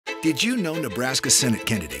Did you know Nebraska Senate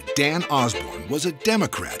candidate Dan Osborn was a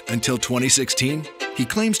Democrat until 2016? He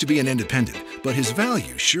claims to be an independent, but his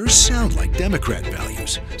values sure sound like Democrat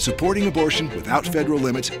values, supporting abortion without federal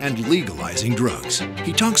limits and legalizing drugs.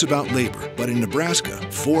 He talks about labor, but in Nebraska,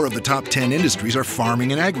 4 of the top 10 industries are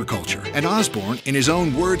farming and agriculture. And Osborn, in his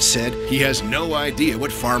own words, said he has no idea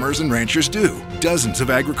what farmers and ranchers do. Dozens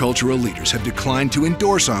of agricultural leaders have declined to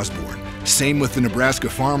endorse Osborn. Same with the Nebraska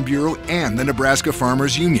Farm Bureau and the Nebraska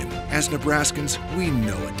Farmers Union. As Nebraskans, we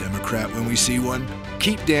know a Democrat when we see one.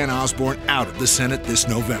 Keep Dan Osborn out of the Senate this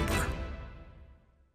November.